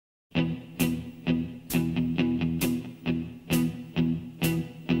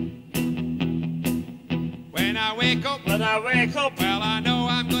When I wake up, well, I know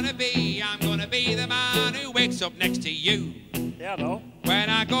I'm gonna be the man who wakes up next to you. Yeah, I know. When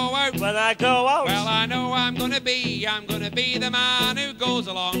I go out, well, I know I'm gonna be the man who goes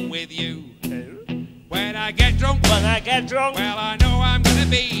along with you. When I get drunk, well, I know I'm gonna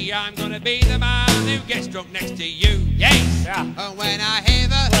be the man who gets drunk next to you. Yes. Yeah. And when I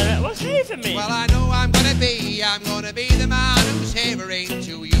haver, well, what's having me? well, I know I'm gonna be the man who's havering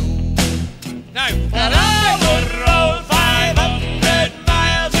to you. Now, well, I would roll 500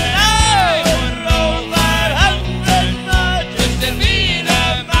 miles and I would roll 500 miles just to be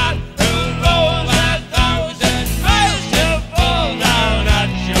the man who rolls 1,000 miles to fall down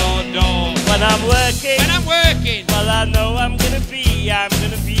at your door. When I'm working, well, I know I'm gonna be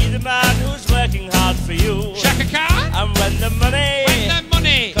the man who's working hard for you. Shaka Khan. And when the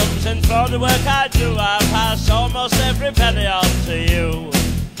money comes in for the work I do, I pass almost every penny on to you.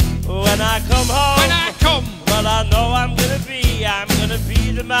 When I come home, well, I know I'm gonna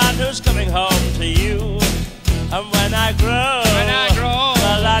be the man who's coming home to you. And when I grow,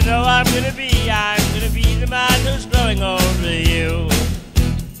 well, I know I'm gonna be the man who's growing old to you.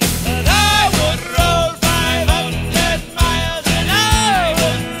 And I would roll 500 miles, and I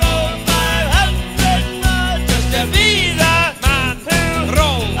would roll 500 miles just to be the man who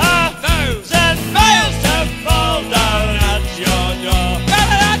rolls 1,000 miles to fall down at your door.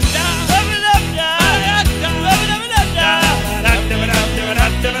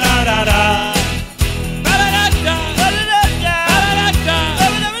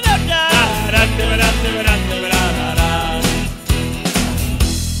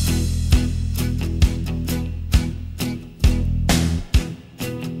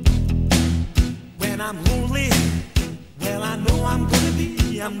 When I'm lonely, well, I know I'm gonna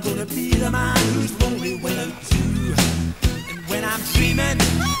be the man who's lonely without you. And when I'm dreaming,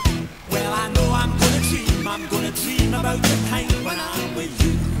 well, I know I'm gonna dream about the time when I'm with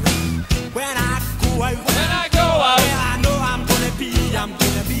you. When I go out, well, I know I'm gonna be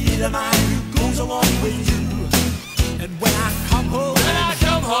the man who goes along with you. And when I come home, yes,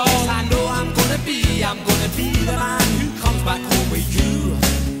 I know I'm gonna be the man